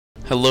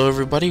Hello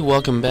everybody,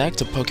 welcome back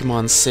to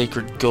Pokemon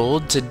Sacred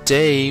Gold.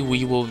 Today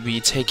we will be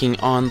taking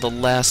on the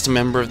last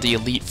member of the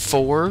Elite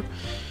Four,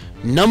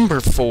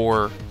 number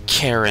 4,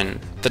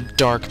 Karen, the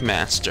Dark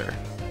Master.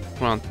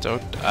 Well,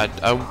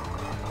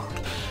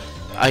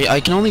 I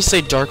can only say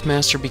Dark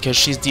Master because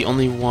she's the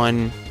only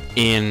one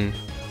in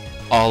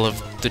all of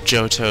the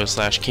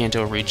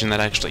Johto/Kanto region that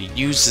actually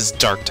uses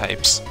Dark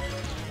types.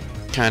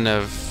 Kind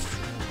of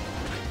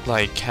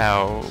like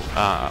how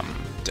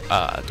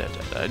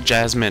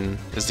Jasmine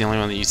is the only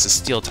one that uses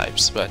Steel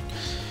types, but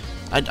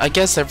I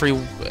guess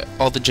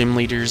all the gym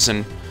leaders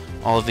and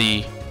all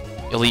the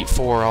Elite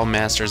Four are all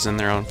masters in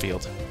their own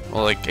field.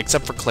 Well, like,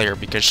 except for Claire,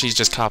 because she's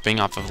just copying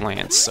off of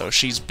Lance, so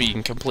she's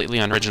being completely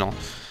unoriginal.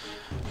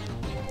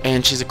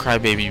 And she's a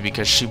crybaby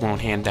because she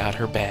won't hand out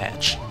her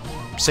badge.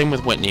 Same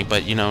with Whitney,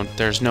 but you know,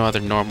 there's no other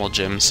normal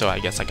gym, so I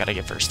guess I gotta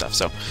give her stuff,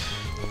 so.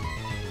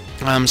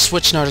 I'm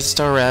switching out to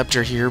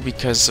Staraptor here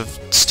because of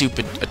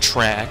stupid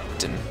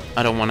Attract, and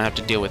I don't want to have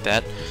to deal with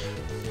that.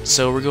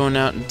 So we're going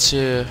out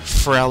into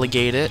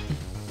Feraligatr,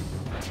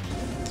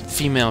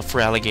 female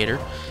Feraligatr.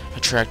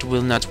 Attract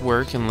will not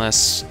work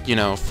unless, you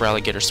know,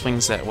 Feraligatr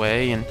swings that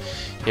way, and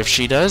if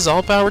she does,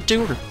 all power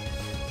to her.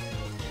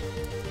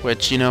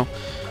 Which, you know,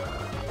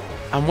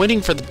 I'm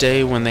waiting for the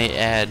day when they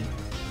add,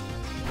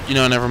 you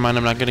know, never mind,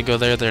 I'm not going to go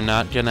there, they're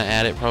not going to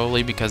add it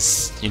probably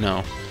because, you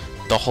know,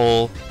 the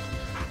whole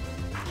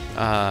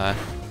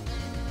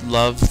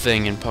love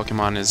thing in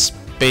Pokemon is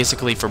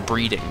basically for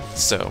breeding,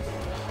 so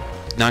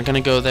not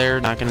gonna go there,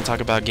 not gonna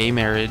talk about gay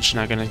marriage,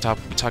 not gonna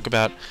talk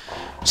about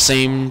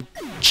same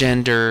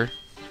gender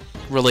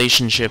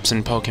relationships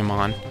in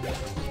Pokemon.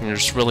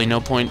 There's really no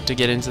point to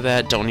get into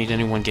that, don't need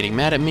anyone getting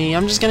mad at me,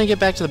 I'm just gonna get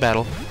back to the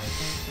battle.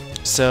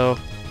 So,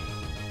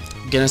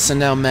 gonna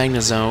send out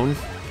Magnezone,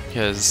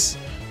 because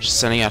she's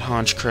sending out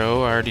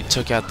Honchkrow. I already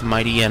took out the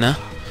Mightyena.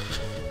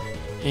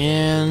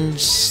 And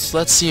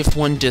let's see if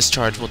one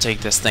discharge will take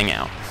this thing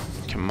out.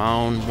 Come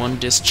on, one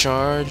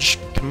discharge.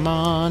 Come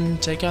on,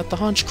 take out the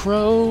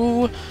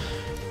Honchkrow.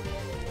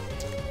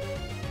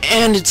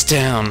 And it's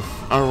down.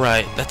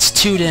 Alright, that's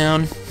 2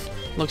 down.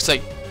 Looks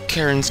like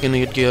Karen's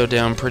gonna go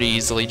down pretty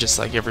easily, just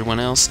like everyone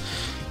else.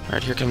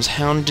 Alright, here comes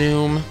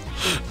Houndoom.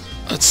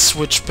 Let's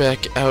switch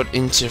back out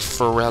into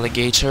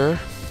Feraligatr.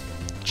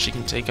 She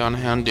can take on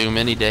Houndoom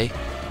any day.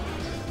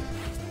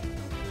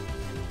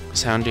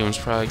 Houndoom's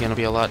probably gonna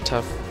be a lot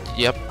tough.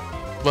 Yep.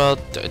 Well,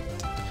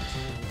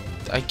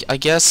 I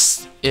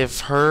guess if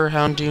her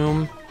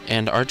Houndoom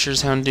and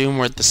Archer's Houndoom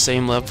were at the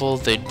same level,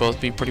 they'd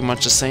both be pretty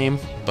much the same.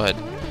 But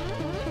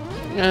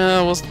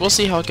we'll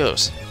see how it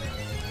goes.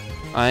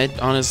 I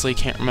honestly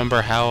can't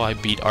remember how I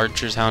beat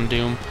Archer's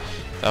Houndoom.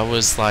 That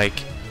was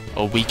like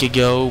a week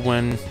ago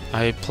when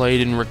I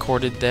played and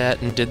recorded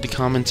that and did the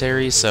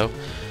commentary. So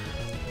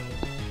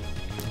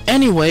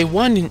anyway,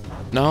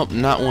 no,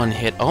 not one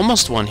hit.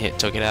 Almost one hit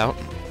took it out,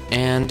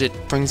 and it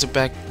brings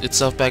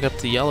itself back up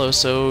to yellow.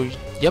 So,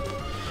 yep,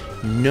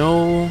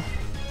 no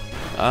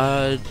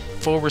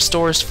full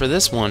restores for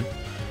this one,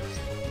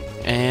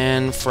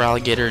 and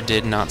Feraligatr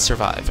did not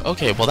survive.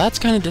 Okay, well that's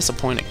kind of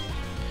disappointing.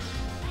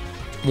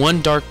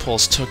 One Dark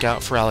Pulse took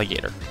out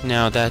Feraligatr.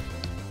 Now that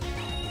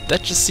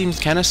just seems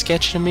kind of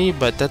sketchy to me,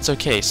 but that's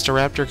okay.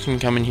 Staraptor can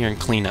come in here and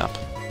clean up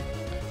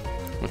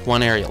with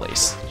one Aerial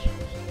Ace.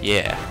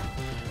 Yeah.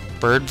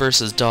 Bird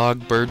versus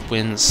dog, bird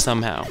wins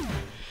somehow.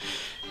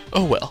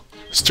 Oh well.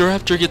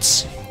 Staraptor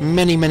gets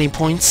many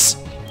points,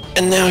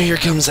 and now here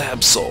comes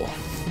Absol.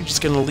 I'm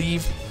just gonna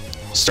leave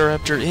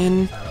Staraptor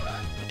in,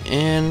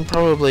 and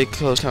probably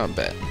close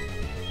combat.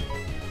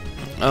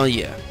 Oh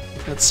yeah.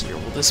 Let's see here.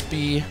 Will this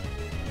be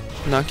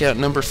knockout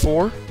number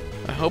 4?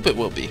 I hope it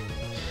will be,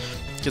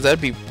 because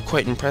that'd be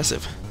quite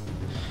impressive.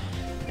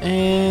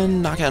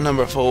 And knockout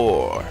number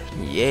 4.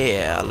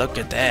 Yeah, look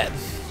at that.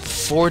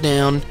 4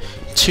 down.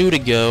 2 to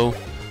go.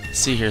 Let's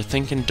see here,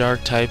 thinking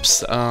dark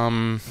types,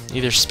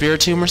 either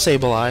Spiritomb or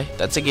Sableye,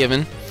 that's a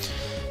given.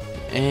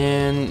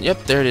 And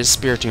yep, there it is,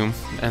 Spiritomb.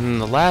 And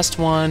the last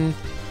one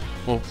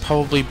will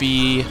probably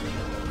be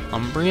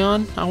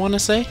Umbreon, I want to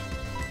say.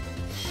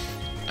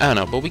 I don't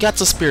know, but we got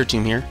the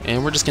Spiritomb here,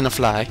 and we're just gonna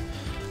fly.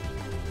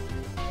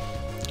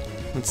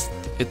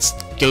 Its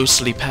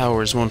ghostly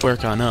powers won't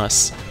work on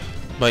us,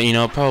 but you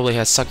know, it probably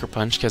has Sucker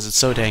Punch because it's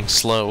so dang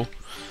slow.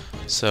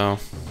 So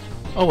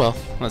oh well,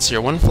 let's see here.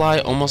 One fly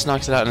almost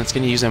knocks it out, and it's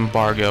going to use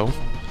Embargo.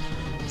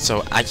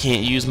 So I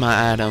can't use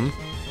my item.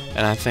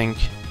 And I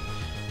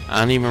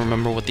don't even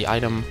remember what the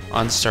item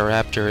on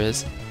Staraptor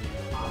is.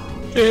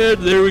 And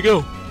there we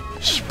go.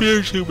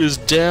 Spiritomb is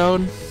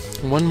down.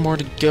 One more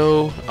to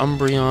go.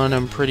 Umbreon,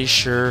 I'm pretty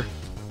sure.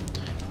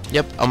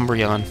 Yep,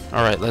 Umbreon.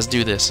 Alright, let's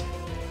do this.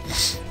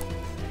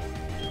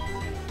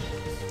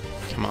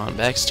 Come on,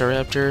 back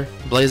Staraptor.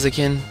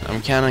 Blaziken,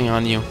 I'm counting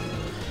on you.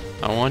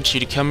 I want you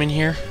to come in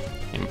here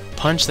and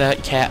punch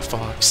that cat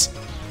fox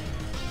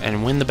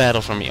and win the battle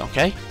for me,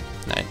 okay?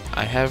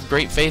 I have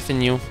great faith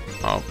in you.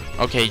 Oh,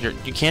 okay,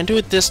 you can't do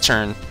it this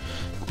turn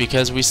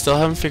because we still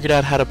haven't figured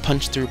out how to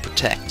punch through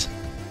Protect.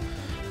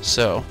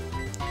 So,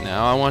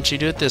 now I want you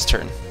to do it this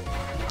turn.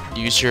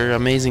 Use your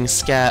amazing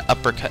scat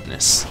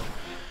uppercutness.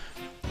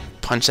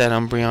 Punch that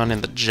Umbreon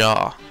in the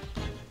jaw.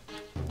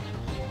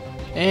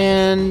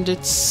 And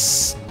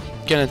it's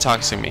gonna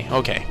Toxic me.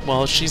 Okay,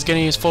 well, she's gonna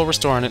use full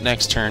restore on it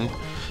next turn.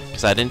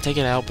 Because I didn't take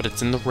it out, but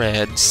it's in the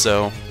red,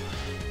 so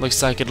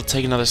looks like it'll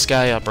take another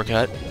Sky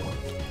Uppercut.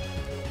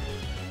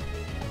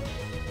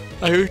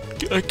 I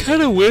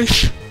kind of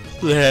wish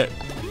that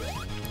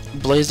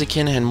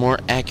Blaziken had more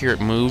accurate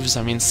moves.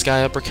 I mean,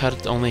 Sky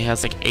Uppercut only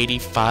has like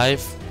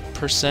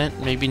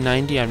 85%, maybe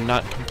 90, I'm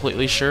not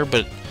completely sure,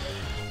 but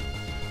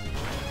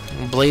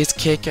Blaze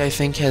Kick, I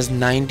think, has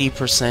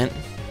 90%,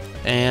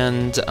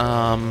 and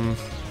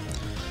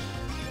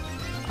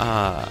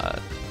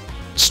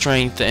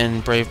Strength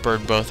and Brave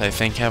Bird both, I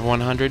think, have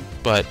 100,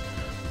 but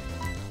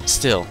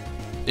still,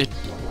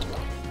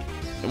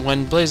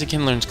 when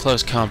Blaziken learns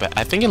Close Combat,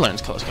 I think it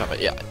learns Close Combat,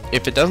 yeah.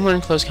 If it doesn't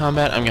learn Close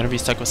Combat, I'm gonna be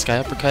stuck with Sky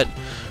Uppercut,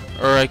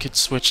 or I could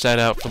switch that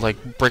out for,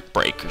 like, Brick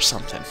Break or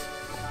something.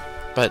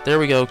 But there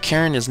we go,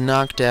 Karen is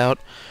knocked out.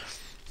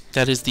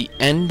 That is the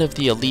end of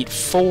the Elite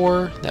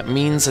Four. That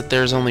means that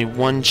there's only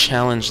one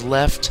challenge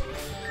left.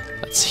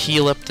 Let's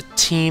heal up the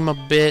team a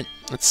bit.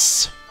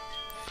 Let's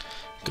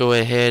go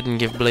ahead and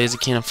give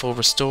Blaziken a full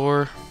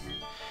restore.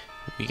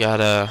 We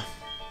gotta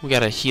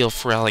heal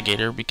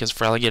Feraligatr, because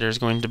Feraligatr is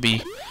going to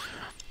be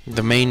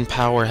the main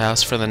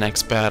powerhouse for the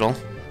next battle.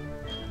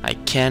 I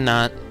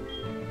cannot,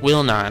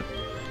 will not,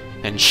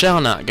 and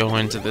shall not go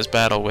into this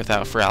battle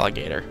without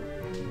Feraligatr.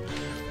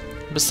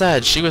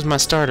 Besides, she was my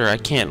starter. I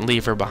can't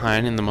leave her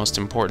behind in the most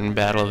important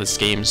battle of this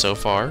game so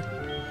far.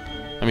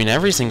 I mean,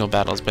 every single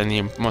battle has been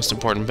the most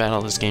important battle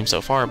of this game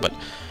so far, but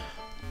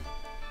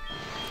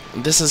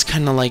this is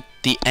kind of like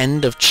the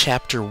end of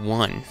Chapter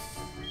 1.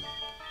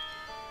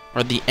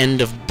 Or the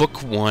end of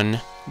Book 1.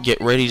 Get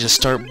ready to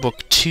start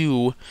Book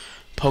 2,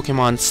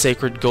 Pokemon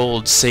Sacred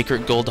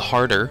Gold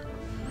Harder.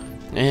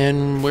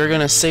 And we're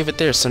gonna save it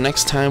there, so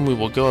next time we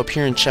will go up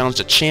here and challenge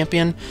the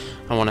champion.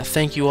 I want to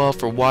thank you all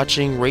for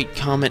watching, rate,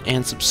 comment,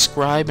 and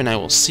subscribe, and I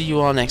will see you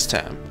all next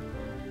time.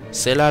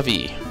 C'est la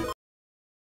vie.